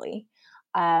my family.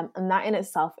 And that in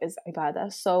itself is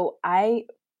ibadah. So I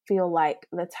feel like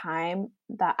the time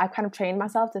that I kind of trained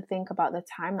myself to think about the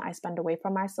time that I spend away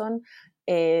from my son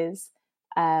is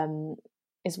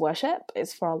worship,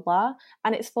 it's for Allah,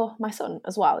 and it's for my son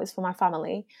as well, it's for my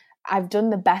family. I've done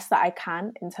the best that I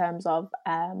can in terms of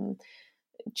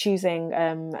choosing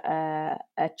a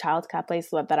childcare place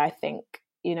that I think,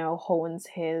 you know, hones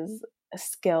his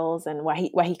skills, and where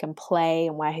he can play,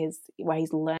 and where he's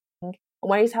learning, and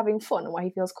where he's having fun, and where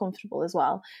he feels comfortable as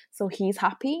well. So he's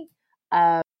happy,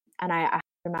 and I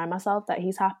remind myself that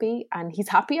he's happy, and he's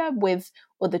happier with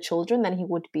other children than he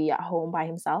would be at home by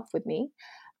himself with me.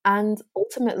 And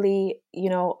ultimately, you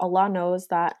know, Allah knows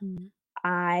that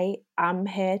I am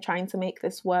here trying to make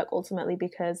this work ultimately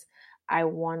because I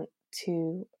want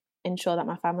to ensure that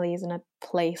my family is in a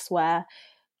place where,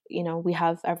 you know, we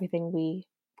have everything we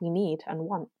need and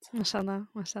want. MashaAllah,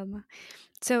 MashaAllah.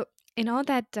 So in all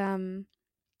that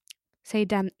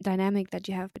dynamic that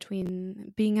you have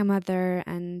between being a mother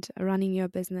and running your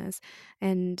business,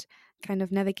 and kind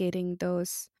of navigating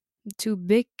those two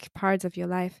big parts of your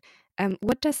life,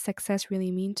 what does success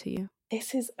really mean to you?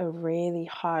 This is a really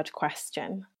hard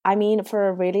question. I mean, for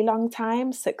a really long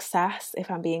time, success,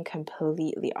 if I'm being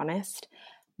completely honest,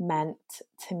 meant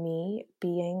to me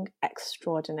being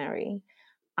extraordinary,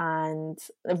 and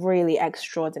really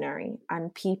extraordinary,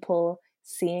 and people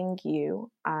seeing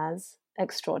you as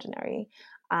extraordinary.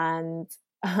 And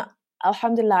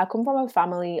alhamdulillah, I come from a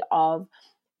family of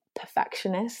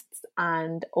perfectionists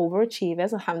and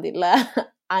overachievers, alhamdulillah.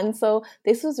 And so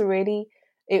this was really,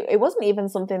 it wasn't even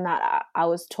something that I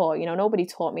was taught, you know, nobody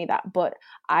taught me that, but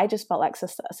I just felt like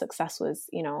success was,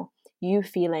 you know, you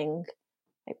feeling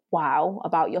like wow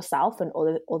about yourself, and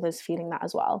others feeling that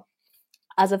as well.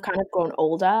 As I've kind of grown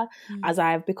older, as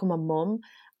I've become a mum,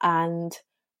 and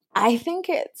I think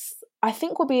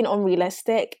we're being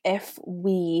unrealistic if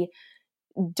we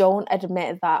don't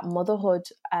admit that motherhood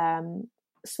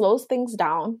slows things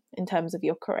down in terms of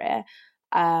your career,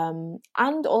 and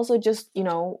also just, you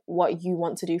know, what you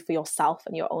want to do for yourself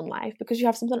and your own life, because you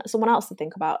have someone else to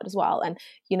think about as well. And,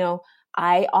 you know,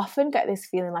 I often get this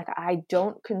feeling like I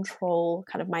don't control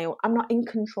kind of I'm not in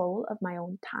control of my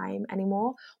own time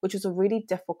anymore, which is a really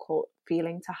difficult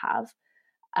feeling to have.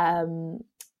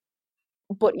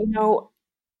 But, you know,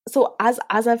 so as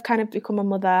I've kind of become a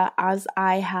mother, as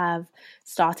I have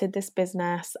started this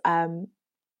business, I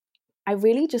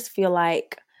really just feel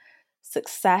like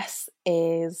success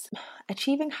is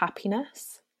achieving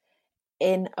happiness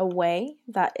in a way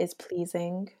that is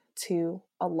pleasing to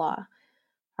Allah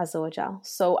Azza wa Jal.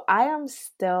 So I am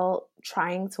still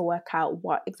trying to work out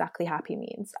what exactly happy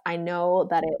means. I know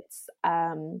that it's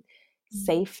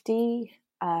safety.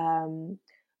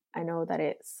 I know that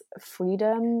it's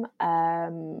freedom.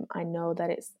 I know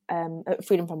that it's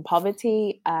freedom from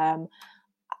poverty.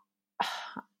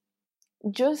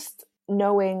 Just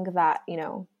knowing that, you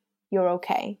know, you're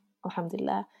okay,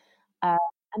 alhamdulillah.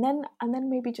 And then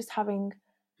maybe just having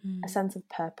a sense of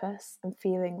purpose and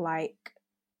feeling like,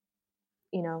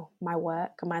 you know, my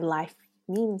work and my life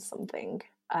means something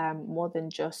more than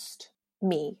just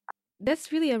me.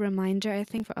 That's really a reminder, I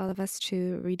think, for all of us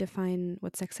to redefine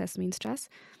what success means to us,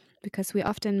 because we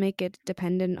often make it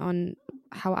dependent on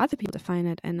how other people define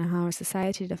it and how our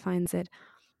society defines it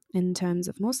in terms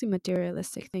of mostly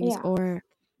materialistic things, or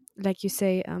like you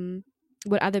say,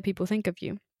 what other people think of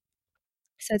you.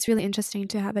 So it's really interesting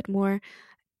to have it more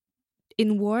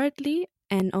inwardly,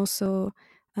 and also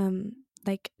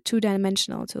like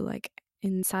two-dimensional, to like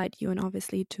inside you, and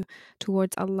obviously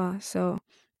towards Allah. So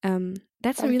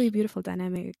that's a really beautiful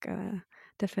dynamic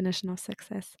definition of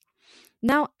success.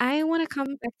 Now I want to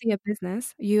come back to your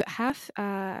business. You have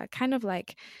kind of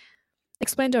like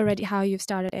explained already how you've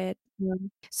started it.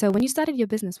 So when you started your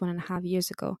business 1.5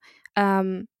 years ago,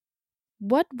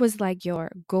 what was like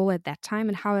your goal at that time,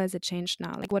 and how has it changed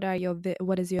now? Like, what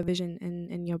is your vision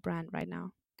in your brand right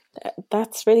now?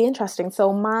 That's really interesting.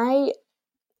 So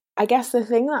I guess the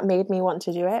thing that made me want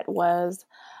to do it was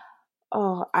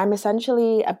I'm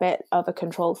essentially a bit of a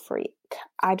control freak.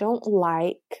 I don't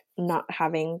like not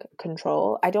having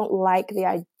control. I don't like the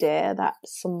idea that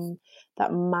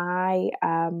my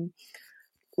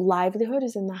livelihood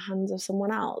is in the hands of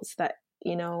someone else. That,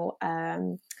 you know,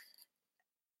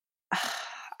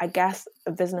 I guess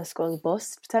a business goes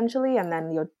bust potentially, and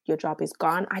then your job is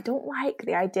gone. I don't like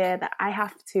the idea that I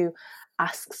have to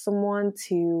ask someone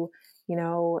to, you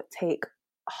know, take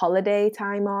holiday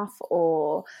time off,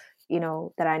 or, you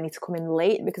know, that I need to come in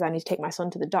late because I need to take my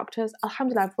son to the doctors.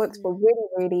 Alhamdulillah, I've worked for really,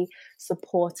 really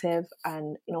supportive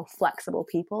and, you know, flexible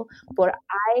people, but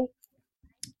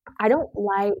I don't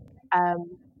like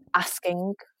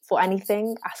asking for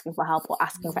anything, asking for help, or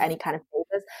asking for any kind of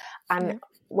favors. And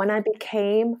when I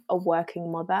became a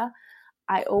working mother,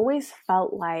 I always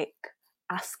felt like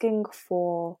asking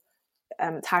for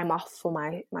time off for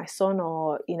my son,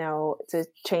 or, you know, to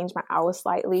change my hours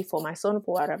slightly for my son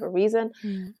for whatever reason,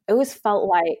 it always felt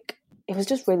like it was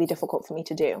just really difficult for me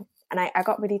to do. And I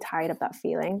got really tired of that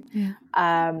feeling.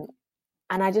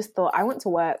 And I just thought, I want to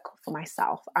work for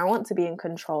myself. I want to be in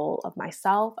control of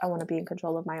myself. I want to be in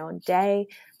control of my own day,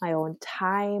 my own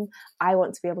time. I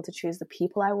want to be able to choose the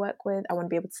people I work with. I want to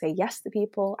be able to say yes to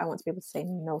people. I want to be able to say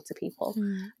no to people.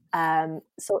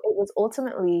 So it was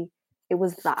ultimately, it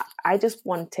was that. I just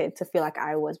wanted to feel like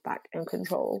I was back in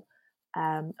control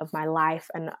of my life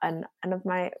and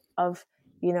of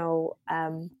you know,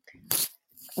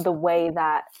 the way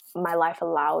that my life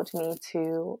allowed me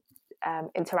to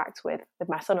interact with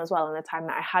my son as well, and the time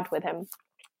that I had with him.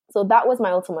 So that was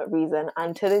my ultimate reason,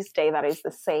 and to this day that is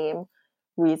the same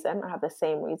reason. I have the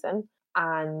same reason.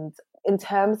 And in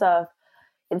terms of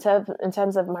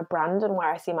my brand and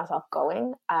where I see myself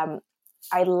going,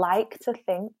 I like to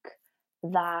think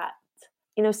that,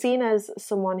 you know, seen as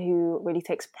someone who really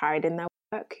takes pride in their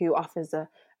work, who offers a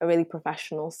really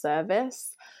professional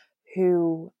service,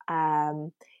 who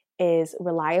is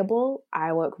reliable.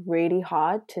 I work really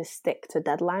hard to stick to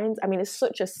deadlines. I mean, it's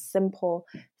such a simple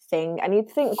thing, and you'd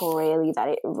think really that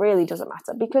it really doesn't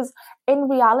matter, because in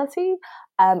reality,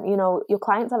 you know, your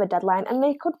clients have a deadline and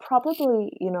they could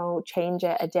probably, you know, change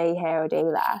it a day here, a day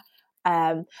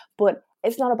there. But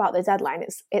it's not about the deadline.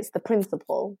 It's the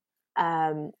principle.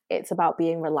 It's about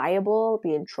being reliable,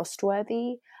 being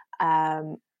trustworthy,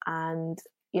 and,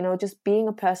 you know, just being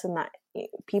a person that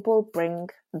people bring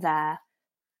their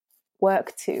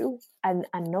work to and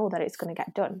know that it's going to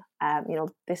get done. You know,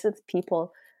 this is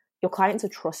people, your clients are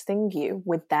trusting you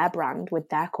with their brand, with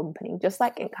their company, just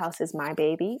like Ink House is my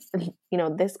baby. You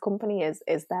know, this company is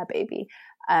their baby.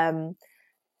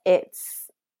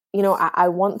 It's, you know, I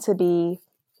want to be,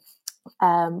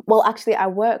 well, actually I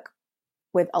work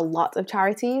with a lot of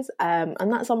charities, and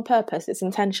that's on purpose. It's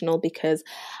intentional, because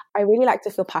I really like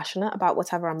to feel passionate about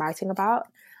whatever I'm writing about.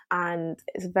 And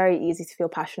it's very easy to feel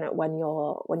passionate when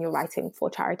you're writing for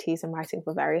charities and writing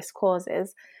for various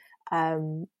causes.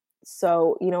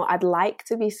 So, you know, I'd like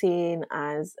to be seen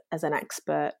as an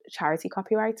expert charity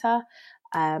copywriter.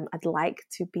 I'd like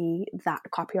to be that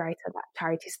copywriter that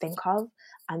charities think of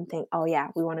and think, oh yeah,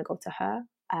 we want to go to her.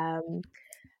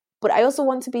 But I also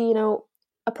want to be, you know,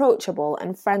 approachable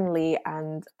and friendly,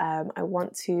 and I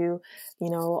want to, you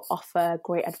know, offer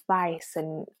great advice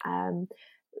and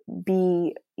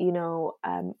be, you know,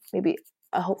 maybe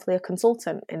hopefully a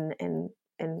consultant in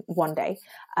one day.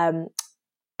 And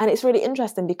it's really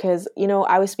interesting because, you know,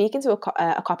 I was speaking to a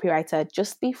copywriter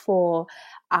just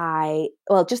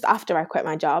after I quit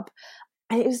my job,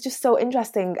 and it was just so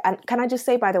interesting. And can I just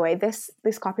say, by the way, this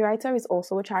copywriter is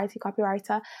also a charity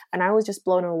copywriter, and I was just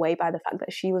blown away by the fact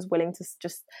that she was willing to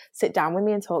just sit down with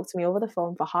me and talk to me over the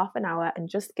phone for half an hour and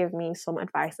just give me some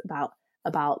advice about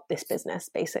this business,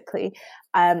 basically.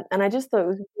 And I just thought it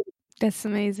was That's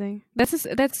amazing.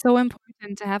 That's so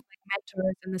important to have like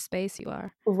mentors in the space you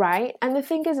are. Right. And the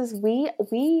thing is we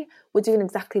were doing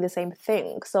exactly the same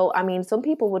thing. So, I mean, some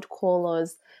people would call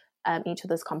us each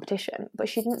other's competition, but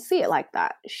she didn't see it like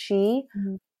that. She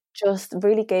just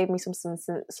really gave me some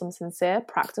sincere,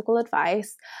 practical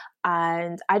advice.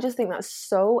 And I just think that's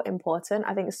so important.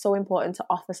 I think it's so important to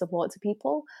offer support to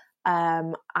people.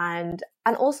 And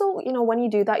also, you know, when you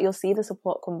do that, you'll see the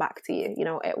support come back to you. You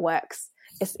know, it works.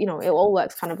 It's, you know, it all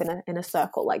works kind of in a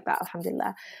circle like that,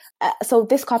 alhamdulillah. So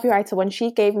this copywriter, when she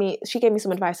gave me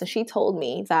some advice, and she told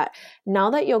me that now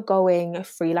that you're going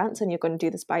freelance and you're going to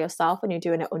do this by yourself and you're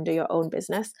doing it under your own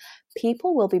business,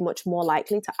 people will be much more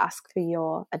likely to ask for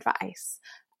your advice,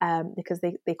 because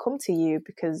they come to you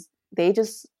because they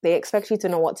expect you to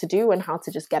know what to do and how to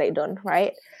just get it done,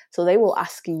 right? So they will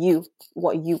ask you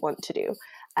what you want to do.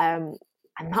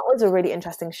 And that was a really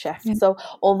interesting shift. Yeah. So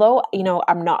although,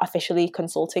 I'm not officially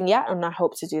consulting yet, and I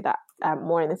hope to do that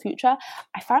more in the future,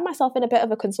 I find myself in a bit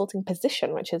of a consulting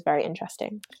position, which is very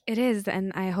interesting. It is,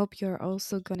 and I hope you're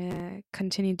also gonna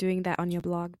continue doing that on your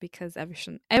blog, because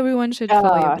everyone should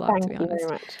follow your blog, to be Thank you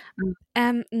honest.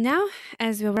 very much. Now,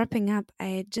 as we're wrapping up,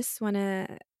 I just want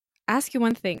to ask you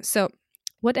one thing. So,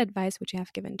 what advice would you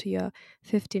have given to your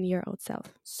 15-year-old self?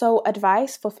 So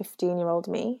advice for 15-year-old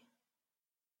me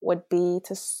would be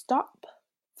to stop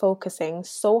focusing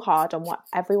so hard on what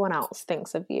everyone else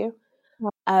thinks of you.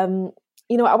 I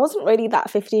wasn't really that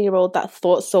 15-year-old that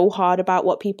thought so hard about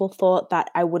what people thought that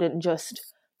I wouldn't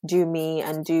just do me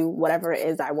and do whatever it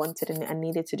is I wanted and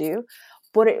needed to do.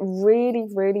 But it really,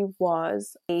 really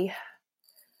was it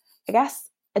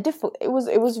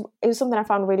was something I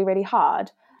found really, really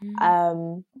hard.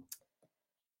 I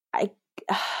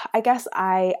guess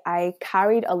I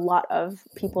carried a lot of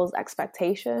people's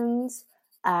expectations.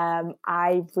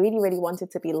 I really, really wanted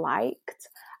to be liked.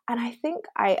 And I think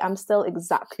I am still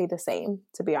exactly the same,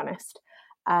 to be honest.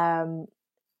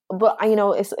 But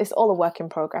it's all a work in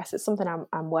progress. It's something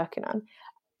I'm working on.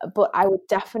 But it would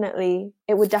definitely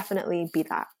be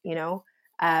that,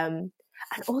 And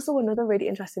also another really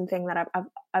interesting thing that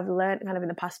I've learned kind of in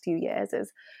the past few years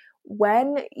is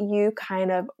when you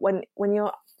kind of when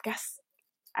you're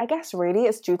I guess really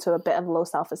it's due to a bit of low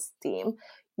self-esteem.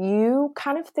 You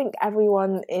kind of think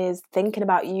everyone is thinking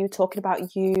about you, talking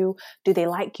about you. Do they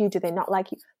like you? Do they not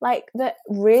like you? Like that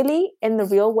really in the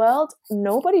real world,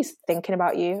 nobody's thinking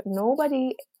about you.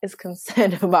 Nobody is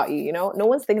concerned about you, No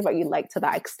one's thinking about you like to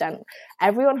that extent.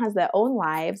 Everyone has their own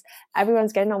lives.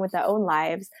 Everyone's getting on with their own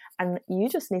lives. And you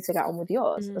just need to get on with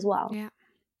yours as well. Yeah.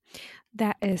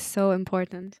 That is so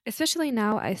important. Especially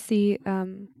now I see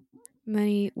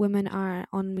many women are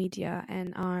on media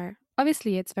and are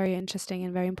obviously it's very interesting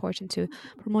and very important to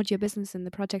promote your business and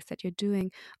the projects that you're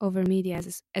doing over media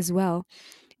as well,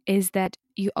 is that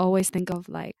you always think of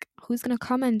like, who's going to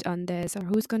comment on this, or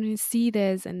who's going to see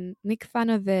this and make fun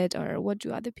of it, or what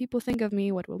do other people think of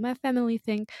me, what will my family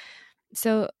think?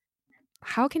 So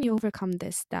how can you overcome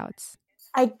these doubts?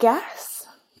 I guess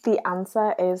the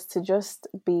answer is to just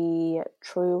be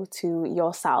true to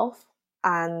yourself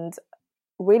and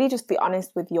really just be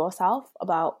honest with yourself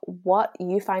about what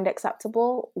you find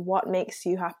acceptable, what makes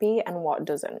you happy and what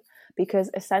doesn't. Because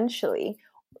essentially,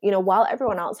 while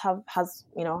everyone else has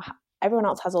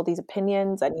all these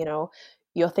opinions and,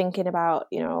 you're thinking about,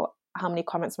 how many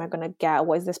comments am I going to get?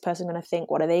 What is this person going to think?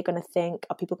 What are they going to think?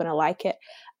 Are people going to like it?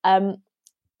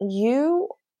 You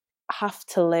have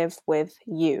to live with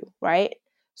you, right?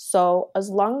 So as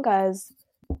long as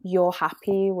you're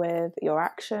happy with your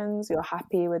actions, you're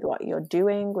happy with what you're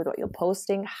doing, with what you're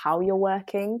posting, how you're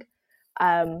working,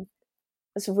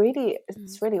 it's really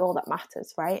all that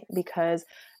matters, right? Because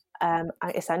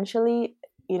essentially,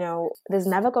 there's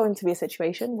never going to be a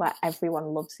situation where everyone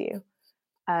loves you.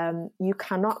 You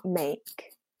cannot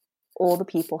make all the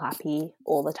people happy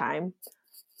all the time.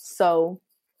 So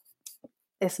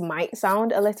this might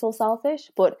sound a little selfish,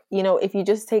 but if you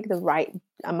just take the right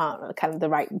amount, kind of the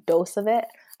right dose of it,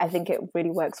 I think it really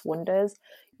works wonders.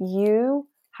 You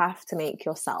have to make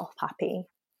yourself happy.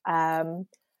 And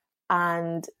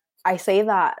I say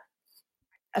that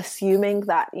assuming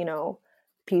that,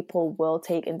 people will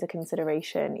take into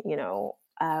consideration, what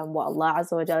Allah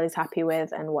Azza wa Jalla is happy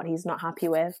with and what he's not happy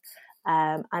with.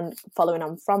 And following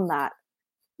on from that,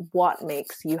 what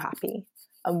makes you happy?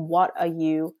 And what are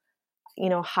you,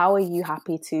 how are you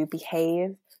happy to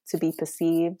behave, to be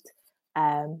perceived?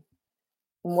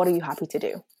 What are you happy to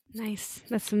do? Nice.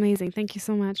 That's amazing. Thank you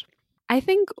so much. I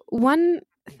think one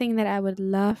thing that I would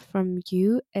love from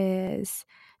you is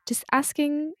just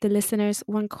asking the listeners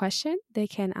one question they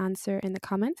can answer in the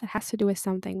comments. It has to do with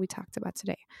something we talked about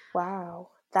today. Wow.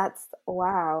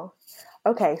 Wow.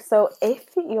 Okay, so if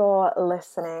you're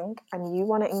listening and you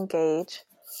want to engage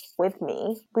with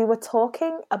me, we were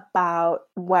talking about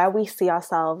where we see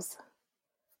ourselves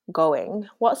going,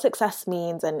 what success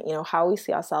means, and how we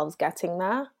see ourselves getting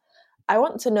there. I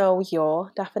want to know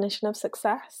your definition of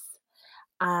success,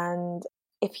 and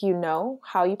if you know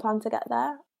how you plan to get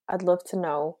there, I'd love to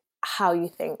know how you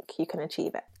think you can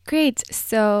achieve it. Great.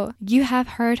 So you have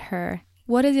heard her.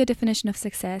 What is your definition of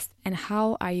success and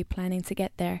how are you planning to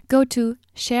get there? Go to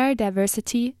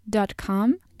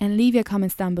sharediversity.com and leave your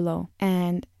comments down below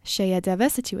and share your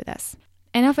diversity with us.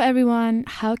 And now for everyone,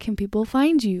 how can people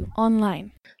find you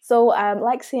online? So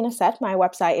like Sina said, my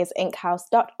website is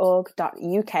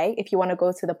inkhouse.org.uk. If you want to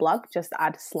go to the blog, just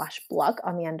add /blog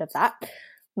on the end of that.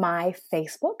 My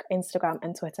Facebook, Instagram,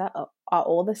 and Twitter are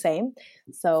all the same.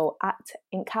 So at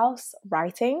Inkhouse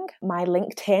Writing. My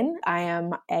LinkedIn, I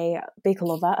am a big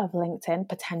lover of LinkedIn,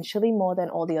 potentially more than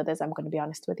all the others, I'm going to be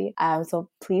honest with you. So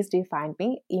please do find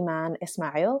me, Eman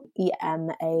Ismail,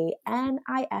 EMANISMAIL.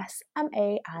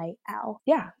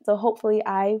 Yeah, so hopefully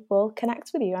I will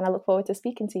connect with you, and I look forward to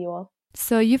speaking to you all.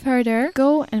 So you've heard her.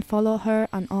 Go and follow her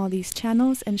on all these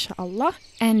channels, inshallah.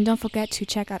 And don't forget to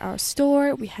check out our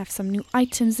store. We have some new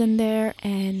items in there,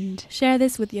 and share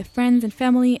this with your friends and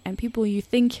family and people you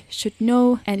think should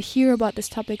know and hear about these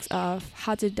topics of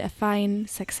how to define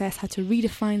success, how to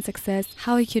redefine success,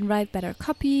 how you can write better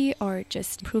copy or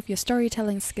just improve your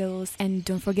storytelling skills. And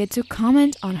don't forget to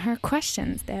comment on her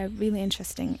questions. They're really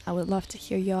interesting. I would love to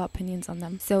hear your opinions on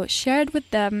them. So share it with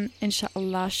them,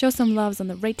 inshallah. Show some loves on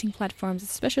the rating platform,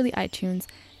 especially iTunes,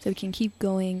 so we can keep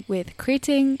going with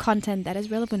creating content that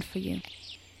is relevant for you.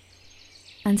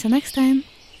 Until next time,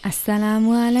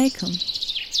 Assalamu alaikum.